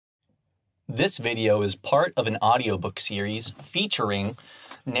This video is part of an audiobook series featuring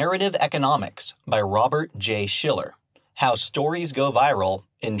Narrative Economics by Robert J. Shiller, How Stories Go Viral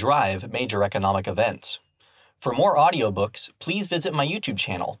and Drive Major Economic Events. For more audiobooks, please visit my YouTube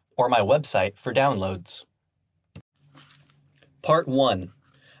channel or my website for downloads. Part 1.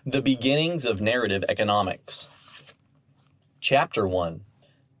 The Beginnings of Narrative Economics. Chapter 1.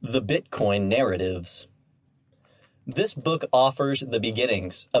 The Bitcoin Narratives. This book offers the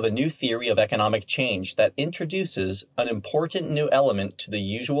beginnings of a new theory of economic change that introduces an important new element to the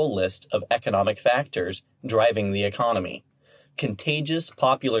usual list of economic factors driving the economy: contagious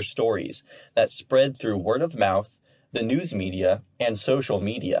popular stories that spread through word of mouth, the news media, and social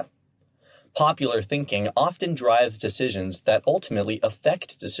media. Popular thinking often drives decisions that ultimately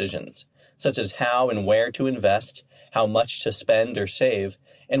affect decisions, such as how and where to invest, how much to spend or save,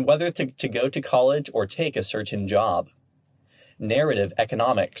 and whether to go to college or take a certain job. Narrative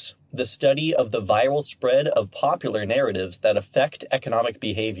economics, the study of the viral spread of popular narratives that affect economic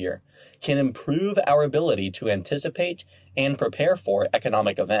behavior, can improve our ability to anticipate and prepare for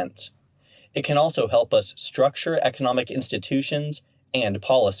economic events. It can also help us structure economic institutions and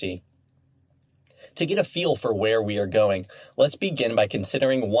policy. To get a feel for where we are going, let's begin by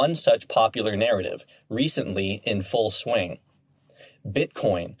considering one such popular narrative, recently in full swing.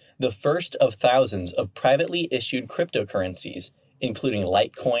 Bitcoin, the first of thousands of privately issued cryptocurrencies, including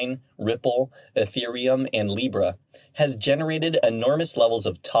Litecoin, Ripple, Ethereum, and Libra, has generated enormous levels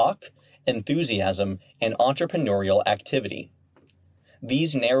of talk, enthusiasm, and entrepreneurial activity.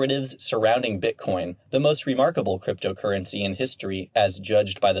 These narratives surrounding Bitcoin, the most remarkable cryptocurrency in history as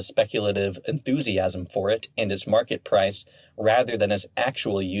judged by the speculative enthusiasm for it and its market price rather than its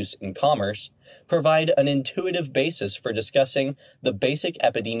actual use in commerce, provide an intuitive basis for discussing the basic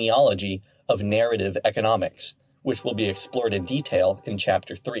epidemiology of narrative economics, which will be explored in detail in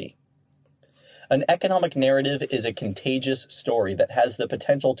Chapter 3. An economic narrative is a contagious story that has the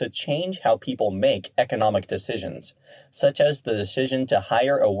potential to change how people make economic decisions, such as the decision to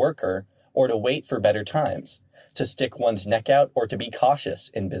hire a worker or to wait for better times, to stick one's neck out or to be cautious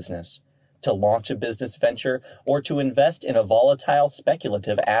in business, to launch a business venture or to invest in a volatile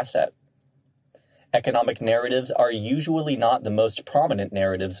speculative asset. Economic narratives are usually not the most prominent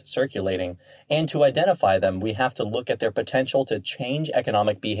narratives circulating, and to identify them, we have to look at their potential to change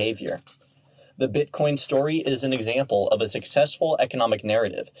economic behavior. The Bitcoin story is an example of a successful economic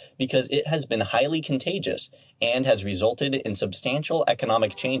narrative because it has been highly contagious and has resulted in substantial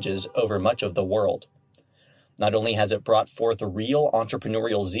economic changes over much of the world. Not only has it brought forth real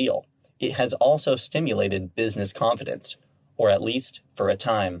entrepreneurial zeal, it has also stimulated business confidence, or at least for a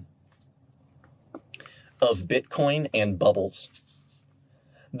time. Of Bitcoin and bubbles.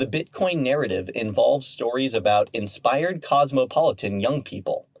 The Bitcoin narrative involves stories about inspired cosmopolitan young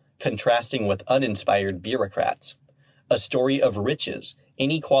people, contrasting with uninspired bureaucrats, a story of riches,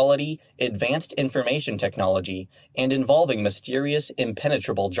 inequality, advanced information technology, and involving mysterious,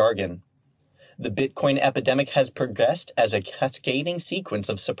 impenetrable jargon. The Bitcoin epidemic has progressed as a cascading sequence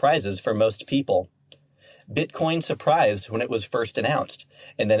of surprises for most people. Bitcoin surprised when it was first announced,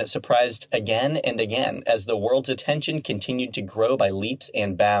 and then it surprised again and again as the world's attention continued to grow by leaps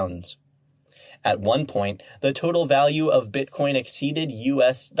and bounds. At one point, the total value of Bitcoin exceeded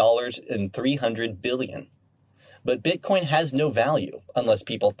 $300 billion. But Bitcoin has no value unless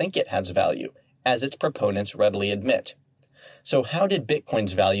people think it has value, as its proponents readily admit. So how did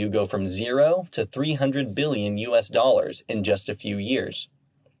Bitcoin's value go from $0 to $300 billion in just a few years?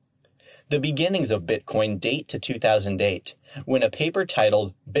 The beginnings of Bitcoin date to 2008, when a paper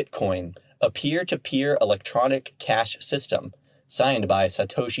titled Bitcoin, a peer-to-peer electronic cash system, signed by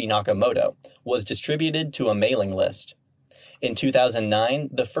Satoshi Nakamoto, was distributed to a mailing list. In 2009,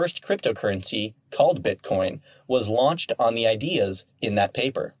 the first cryptocurrency, called Bitcoin, was launched on the ideas in that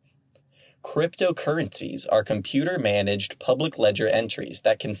paper. Cryptocurrencies are computer-managed public ledger entries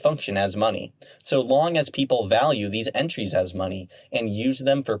that can function as money, so long as people value these entries as money and use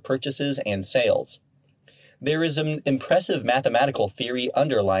them for purchases and sales. There is an impressive mathematical theory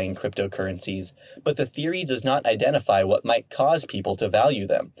underlying cryptocurrencies, but the theory does not identify what might cause people to value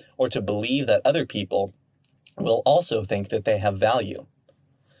them, or to believe that other people will also think that they have value.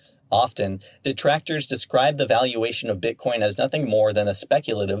 Often, detractors describe the valuation of Bitcoin as nothing more than a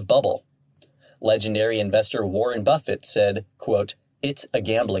speculative bubble. Legendary investor Warren Buffett said, quote, "It's a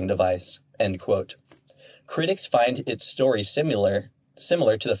gambling device," end quote. Critics find its story similar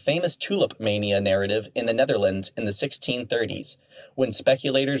to the famous tulip mania narrative in the Netherlands in the 1630s, when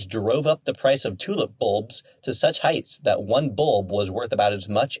speculators drove up the price of tulip bulbs to such heights that one bulb was worth about as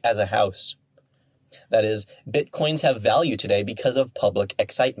much as a house. That is, Bitcoins have value today because of public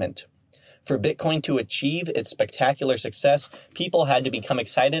excitement. For Bitcoin to achieve its spectacular success, people had to become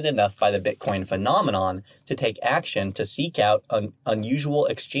excited enough by the Bitcoin phenomenon to take action to seek out unusual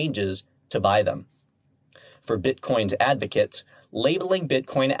exchanges to buy them. For Bitcoin's advocates, labeling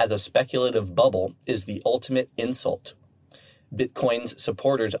Bitcoin as a speculative bubble is the ultimate insult. Bitcoin's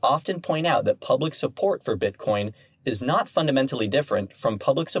supporters often point out that public support for Bitcoin is not fundamentally different from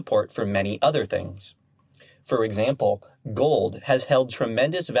public support for many other things. For example, gold has held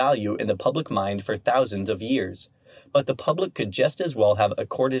tremendous value in the public mind for thousands of years, but the public could just as well have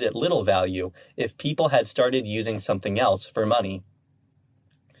accorded it little value if people had started using something else for money.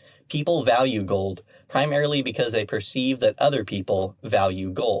 People value gold primarily because they perceive that other people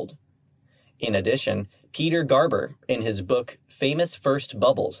value gold. In addition, Peter Garber, in his book Famous First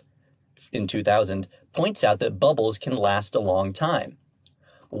Bubbles in 2000, points out that bubbles can last a long time.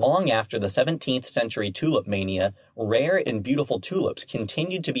 Long after the 17th century tulip mania, rare and beautiful tulips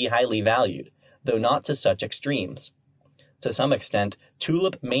continued to be highly valued, though not to such extremes. To some extent,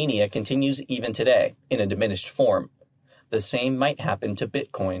 tulip mania continues even today, in a diminished form. The same might happen to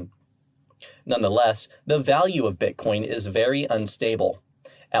Bitcoin. Nonetheless, the value of Bitcoin is very unstable.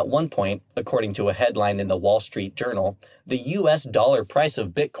 At one point, according to a headline in the Wall Street Journal, the US dollar price of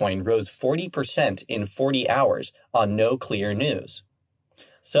Bitcoin rose 40% in 40 hours on no clear news.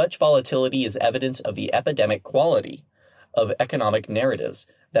 Such volatility is evidence of the epidemic quality of economic narratives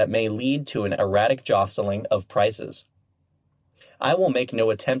that may lead to an erratic jostling of prices. I will make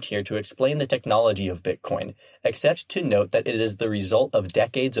no attempt here to explain the technology of Bitcoin, except to note that it is the result of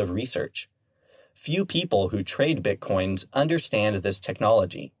decades of research. Few people who trade Bitcoins understand this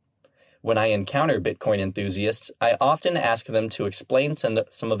technology. When I encounter Bitcoin enthusiasts, I often ask them to explain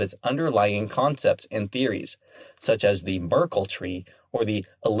some of its underlying concepts and theories, such as the Merkle tree or the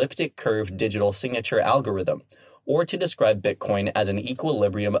elliptic curve digital signature algorithm, or to describe Bitcoin as an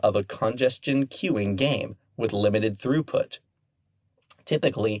equilibrium of a congestion queuing game with limited throughput.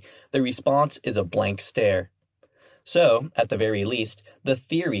 Typically, the response is a blank stare. So, at the very least, the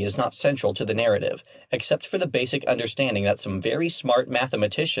theory is not central to the narrative, except for the basic understanding that some very smart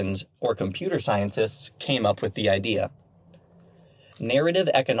mathematicians or computer scientists came up with the idea. Narrative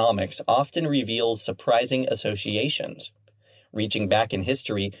economics often reveals surprising associations. Reaching back in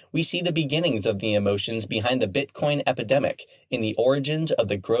history, we see the beginnings of the emotions behind the Bitcoin epidemic in the origins of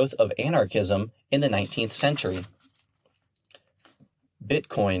the growth of anarchism in the 19th century.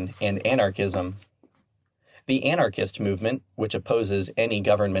 Bitcoin and anarchism. The anarchist movement, which opposes any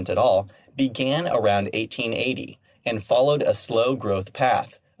government at all, began around 1880 and followed a slow growth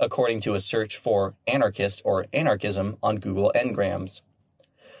path, according to a search for anarchist or anarchism on Google Ngrams.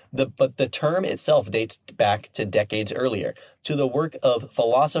 But the term itself dates back to decades earlier, to the work of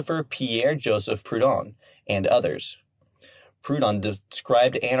philosopher Pierre-Joseph Proudhon and others. Proudhon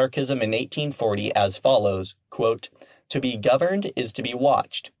described anarchism in 1840 as follows, quote, "To be governed is to be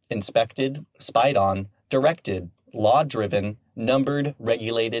watched, inspected, spied on, directed, law-driven, numbered,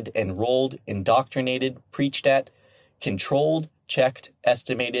 regulated, enrolled, indoctrinated, preached at, controlled, checked,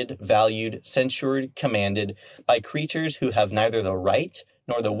 estimated, valued, censured, commanded by creatures who have neither the right,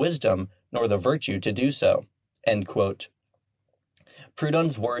 nor the wisdom, nor the virtue to do so." End quote.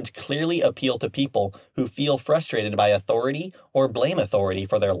 Proudhon's words clearly appeal to people who feel frustrated by authority or blame authority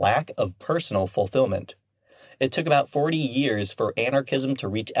for their lack of personal fulfillment. It took about 40 years for anarchism to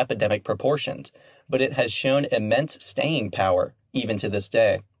reach epidemic proportions, but it has shown immense staying power, even to this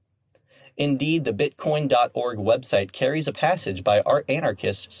day. Indeed, the Bitcoin.org website carries a passage by art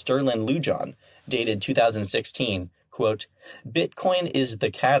anarchist Sterling Lujan, dated 2016, quote, "Bitcoin is the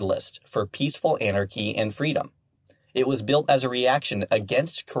catalyst for peaceful anarchy and freedom. It was built as a reaction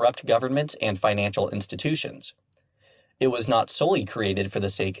against corrupt governments and financial institutions. It was not solely created for the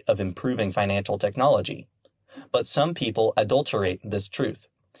sake of improving financial technology. But some people adulterate this truth.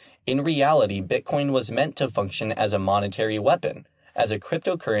 In reality, Bitcoin was meant to function as a monetary weapon, as a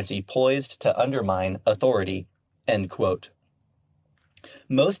cryptocurrency poised to undermine authority." End quote.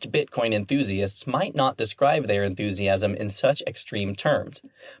 Most Bitcoin enthusiasts might not describe their enthusiasm in such extreme terms,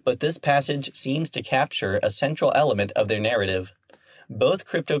 but this passage seems to capture a central element of their narrative. Both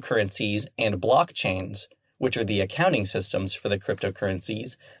cryptocurrencies and blockchains, which are the accounting systems for the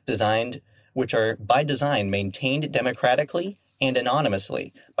cryptocurrencies, which are by design maintained democratically and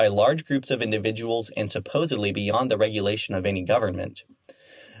anonymously by large groups of individuals and supposedly beyond the regulation of any government.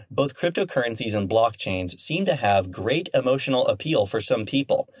 Both cryptocurrencies and blockchains seem to have great emotional appeal for some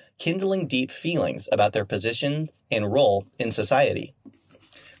people, kindling deep feelings about their position and role in society.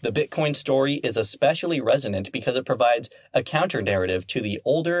 The Bitcoin story is especially resonant because it provides a counter-narrative to the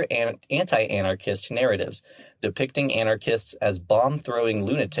older anti-anarchist narratives, depicting anarchists as bomb-throwing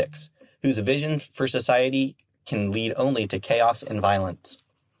lunatics whose vision for society can lead only to chaos and violence.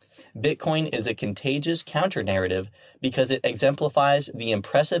 Bitcoin is a contagious counter-narrative because it exemplifies the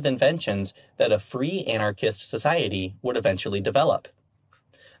impressive inventions that a free anarchist society would eventually develop.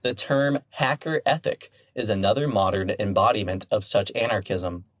 The term hacker ethic is another modern embodiment of such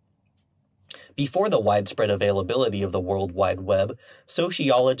anarchism. Before the widespread availability of the World Wide Web,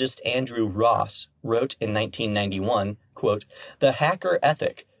 sociologist Andrew Ross wrote in 1991, quote, "The hacker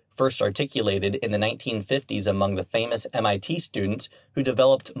ethic, first articulated in the 1950s among the famous MIT students who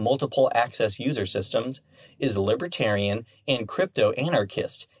developed multiple access user systems, is libertarian and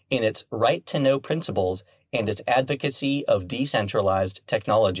crypto-anarchist in its right-to-know principles and its advocacy of decentralized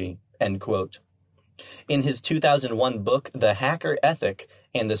technology," end quote. In his 2001 book, The Hacker Ethic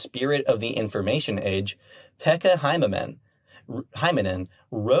and the Spirit of the Information Age, Pekka Hymänen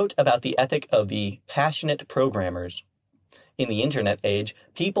wrote about the ethic of the passionate programmers. In the internet age,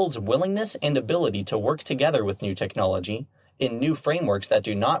 people's willingness and ability to work together with new technology, in new frameworks that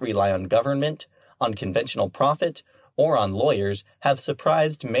do not rely on government, on conventional profit, or on lawyers, have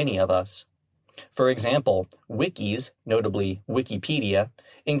surprised many of us. For example, wikis, notably Wikipedia,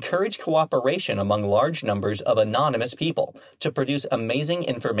 encourage cooperation among large numbers of anonymous people to produce amazing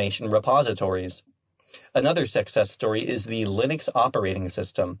information repositories. Another success story is the Linux operating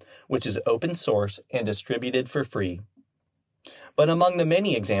system, which is open source and distributed for free. But among the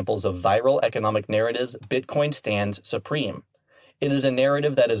many examples of viral economic narratives, Bitcoin stands supreme. It is a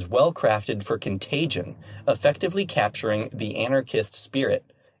narrative that is well crafted for contagion, effectively capturing the anarchist spirit.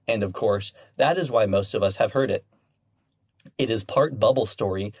 And of course, that is why most of us have heard it. It is part bubble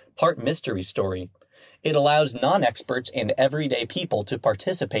story, part mystery story. It allows non-experts and everyday people to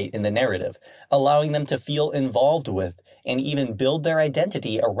participate in the narrative, allowing them to feel involved with and even build their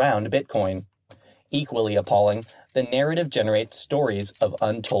identity around Bitcoin. Equally appalling, the narrative generates stories of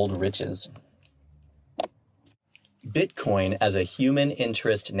untold riches. Bitcoin as a human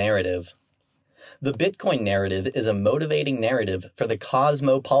interest narrative. The Bitcoin narrative is a motivating narrative for the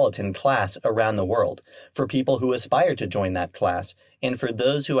cosmopolitan class around the world, for people who aspire to join that class, and for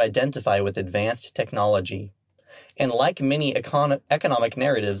those who identify with advanced technology. And like many economic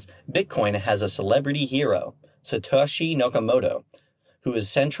narratives, Bitcoin has a celebrity hero, Satoshi Nakamoto, who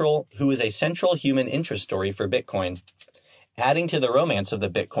is a central human interest story for Bitcoin. Adding to the romance of the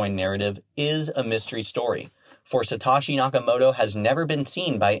Bitcoin narrative is a mystery story, for Satoshi Nakamoto has never been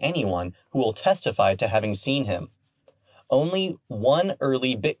seen by anyone who will testify to having seen him. Only one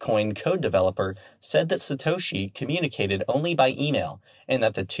early Bitcoin code developer said that Satoshi communicated only by email and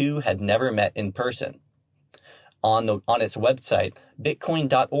that the two had never met in person. On its website,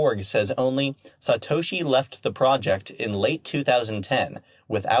 bitcoin.org says only Satoshi left the project in late 2010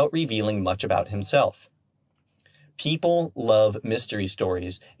 without revealing much about himself. People love mystery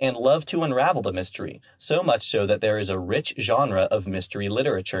stories and love to unravel the mystery, so much so that there is a rich genre of mystery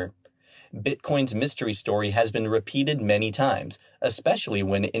literature. Bitcoin's mystery story has been repeated many times, especially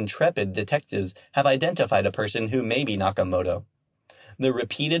when intrepid detectives have identified a person who may be Nakamoto. The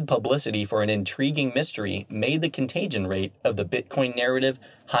repeated publicity for an intriguing mystery made the contagion rate of the Bitcoin narrative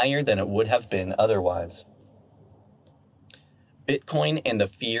higher than it would have been otherwise. Bitcoin and the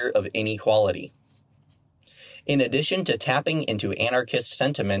fear of inequality. In addition to tapping into anarchist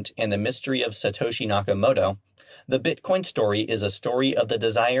sentiment and the mystery of Satoshi Nakamoto, the Bitcoin story is a story of the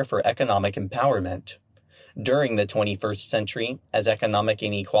desire for economic empowerment. During the 21st century, as economic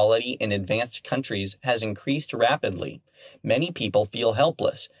inequality in advanced countries has increased rapidly, many people feel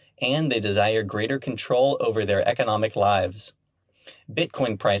helpless, and they desire greater control over their economic lives.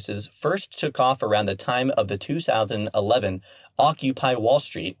 Bitcoin prices first took off around the time of the 2011 Occupy Wall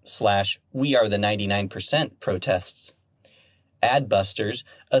Street / We Are the 99% protests. Adbusters,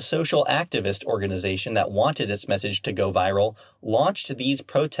 a social activist organization that wanted its message to go viral, launched these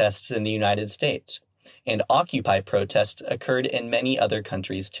protests in the United States, and Occupy protests occurred in many other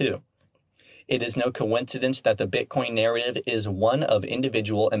countries too. It is no coincidence that the Bitcoin narrative is one of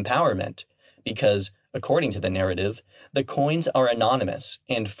individual empowerment, because, according to the narrative, the coins are anonymous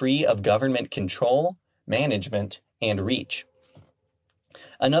and free of government control, management, and reach.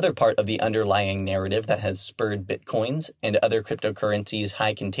 Another part of the underlying narrative that has spurred Bitcoin's and other cryptocurrencies'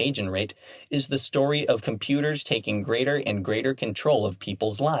 high contagion rate is the story of computers taking greater and greater control of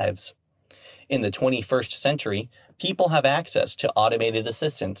people's lives. In the 21st century, people have access to automated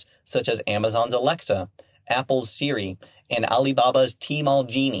assistants such as Amazon's Alexa, Apple's Siri, and Alibaba's Tmall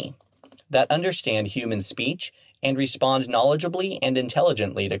Genie that understand human speech and respond knowledgeably and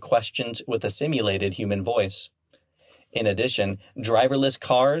intelligently to questions with a simulated human voice. In addition, driverless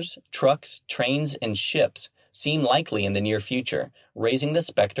cars, trucks, trains, and ships seem likely in the near future, raising the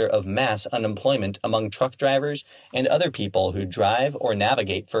specter of mass unemployment among truck drivers and other people who drive or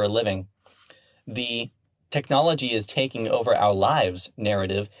navigate for a living. The "technology is taking over our lives"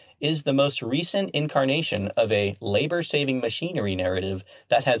 narrative is the most recent incarnation of a labor-saving machinery narrative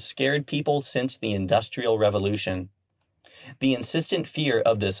that has scared people since the Industrial Revolution. The insistent fear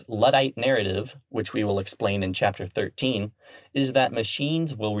of this Luddite narrative, which we will explain in Chapter 13, is that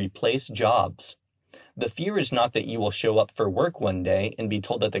machines will replace jobs. The fear is not that you will show up for work one day and be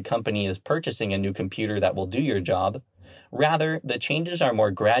told that the company is purchasing a new computer that will do your job. Rather, the changes are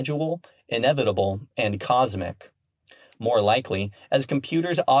more gradual, inevitable, and cosmic. More likely, as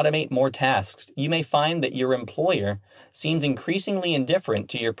computers automate more tasks, you may find that your employer seems increasingly indifferent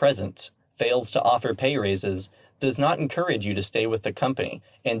to your presence, fails to offer pay raises, does not encourage you to stay with the company,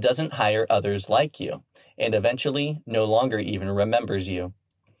 and doesn't hire others like you, and eventually no longer even remembers you.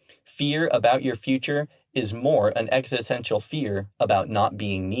 Fear about your future is more an existential fear about not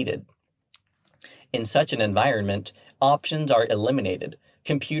being needed. In such an environment, options are eliminated.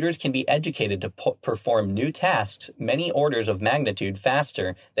 Computers can be educated to perform new tasks many orders of magnitude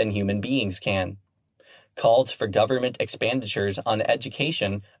faster than human beings can. Calls for government expenditures on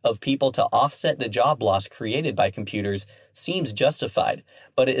education of people to offset the job loss created by computers seems justified,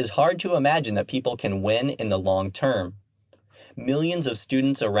 but it is hard to imagine that people can win in the long term. Millions of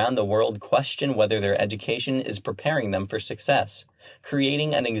students around the world question whether their education is preparing them for success,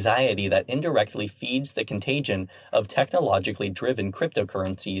 creating an anxiety that indirectly feeds the contagion of technologically driven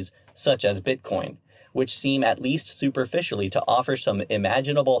cryptocurrencies such as Bitcoin, which seem at least superficially to offer some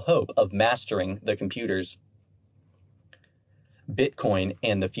imaginable hope of mastering the computers. Bitcoin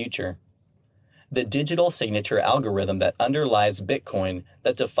and the future. The digital signature algorithm that underlies Bitcoin,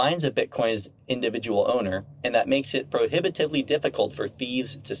 that defines a Bitcoin's individual owner, and that makes it prohibitively difficult for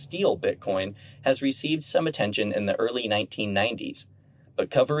thieves to steal Bitcoin, has received some attention in the early 1990s. But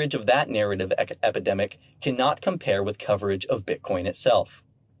coverage of that narrative epidemic cannot compare with coverage of Bitcoin itself.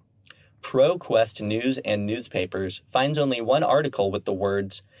 ProQuest News and Newspapers finds only one article with the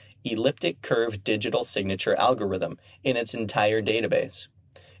words "elliptic curve digital signature algorithm" in its entire database.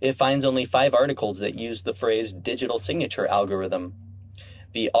 It finds only 5 articles that use the phrase digital signature algorithm.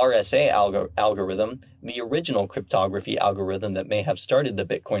 The RSA algorithm, the original cryptography algorithm that may have started the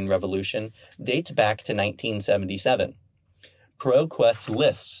Bitcoin revolution, dates back to 1977. ProQuest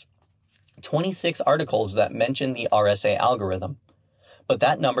lists 26 articles that mention the RSA algorithm, but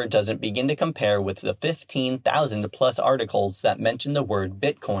that number doesn't begin to compare with the 15,000 plus articles that mention the word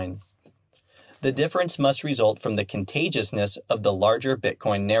Bitcoin. The difference must result from the contagiousness of the larger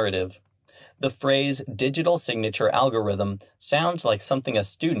Bitcoin narrative. The phrase digital signature algorithm sounds like something a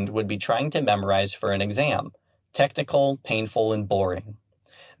student would be trying to memorize for an exam, technical, painful, and boring.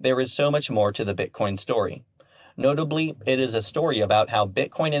 There is so much more to the Bitcoin story. Notably, it is a story about how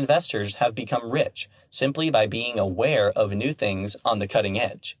Bitcoin investors have become rich simply by being aware of new things on the cutting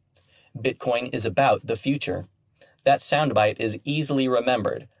edge. Bitcoin is about the future. That soundbite is easily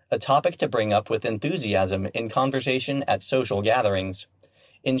remembered, a topic to bring up with enthusiasm in conversation at social gatherings.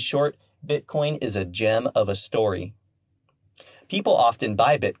 In short, Bitcoin is a gem of a story. People often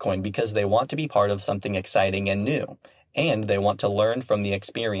buy Bitcoin because they want to be part of something exciting and new, and they want to learn from the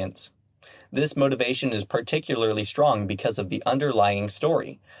experience. This motivation is particularly strong because of the underlying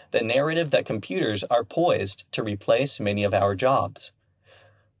story, the narrative that computers are poised to replace many of our jobs.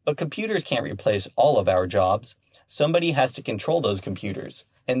 But computers can't replace all of our jobs. Somebody has to control those computers,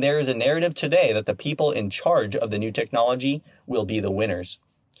 and there is a narrative today that the people in charge of the new technology will be the winners.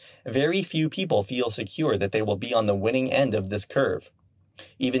 Very few people feel secure that they will be on the winning end of this curve.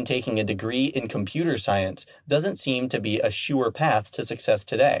 Even taking a degree in computer science doesn't seem to be a sure path to success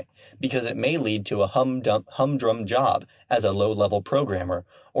today, because it may lead to a humdrum job as a low-level programmer,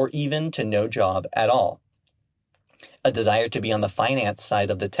 or even to no job at all. A desire to be on the finance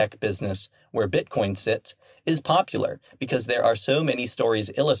side of the tech business, where Bitcoin sits, is popular because there are so many stories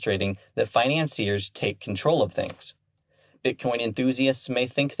illustrating that financiers take control of things. Bitcoin enthusiasts may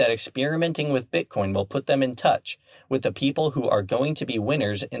think that experimenting with Bitcoin will put them in touch with the people who are going to be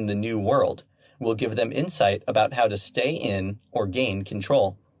winners in the new world, will give them insight about how to stay in or gain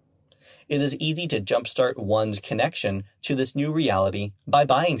control. It is easy to jumpstart one's connection to this new reality by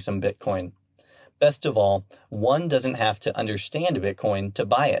buying some Bitcoin. Best of all, one doesn't have to understand Bitcoin to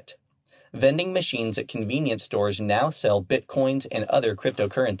buy it. Vending machines at convenience stores now sell Bitcoins and other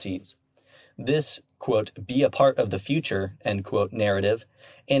cryptocurrencies. This, quote, "be a part of the future," end quote, narrative,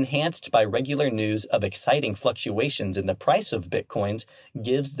 enhanced by regular news of exciting fluctuations in the price of Bitcoins,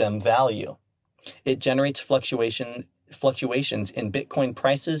 gives them value. It generates fluctuations fluctuations in Bitcoin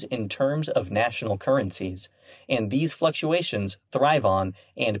prices in terms of national currencies, and these fluctuations thrive on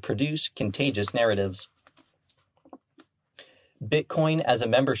and produce contagious narratives. Bitcoin as a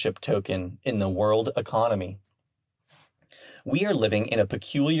membership token in the world economy. We are living in a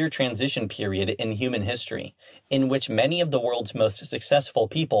peculiar transition period in human history, in which many of the world's most successful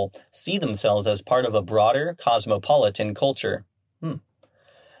people see themselves as part of a broader cosmopolitan culture.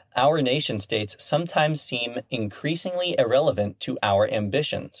 Our nation-states sometimes seem increasingly irrelevant to our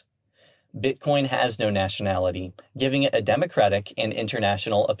ambitions. Bitcoin has no nationality, giving it a democratic and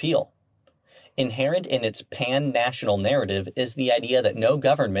international appeal. Inherent in its pan-national narrative is the idea that no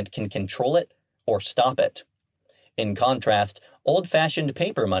government can control it or stop it. In contrast, old-fashioned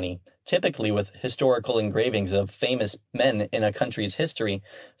paper money, typically with historical engravings of famous men in a country's history,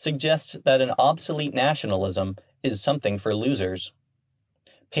 suggests that an obsolete nationalism is something for losers.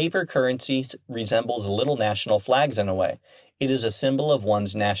 Paper currency resembles little national flags in a way. It is a symbol of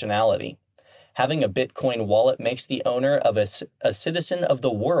one's nationality. Having a Bitcoin wallet makes the owner of a citizen of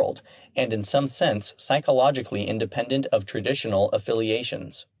the world, and in some sense, psychologically independent of traditional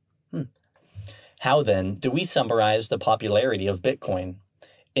affiliations. How then do we summarize the popularity of Bitcoin?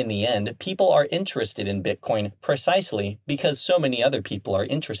 In the end, people are interested in Bitcoin precisely because so many other people are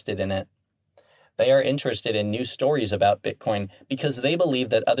interested in it. They are interested in new stories about Bitcoin because they believe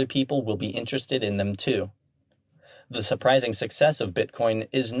that other people will be interested in them too. The surprising success of Bitcoin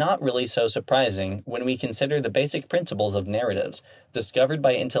is not really so surprising when we consider the basic principles of narratives discovered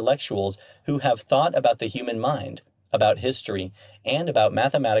by intellectuals who have thought about the human mind, about history, and about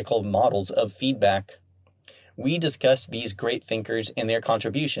mathematical models of feedback. We discuss these great thinkers and their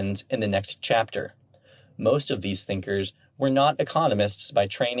contributions in the next chapter. Most of these thinkers were not economists by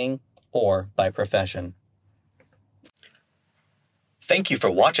training or by profession. Thank you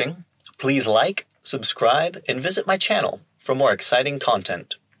for watching. Please like, subscribe, and visit my channel for more exciting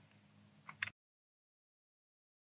content.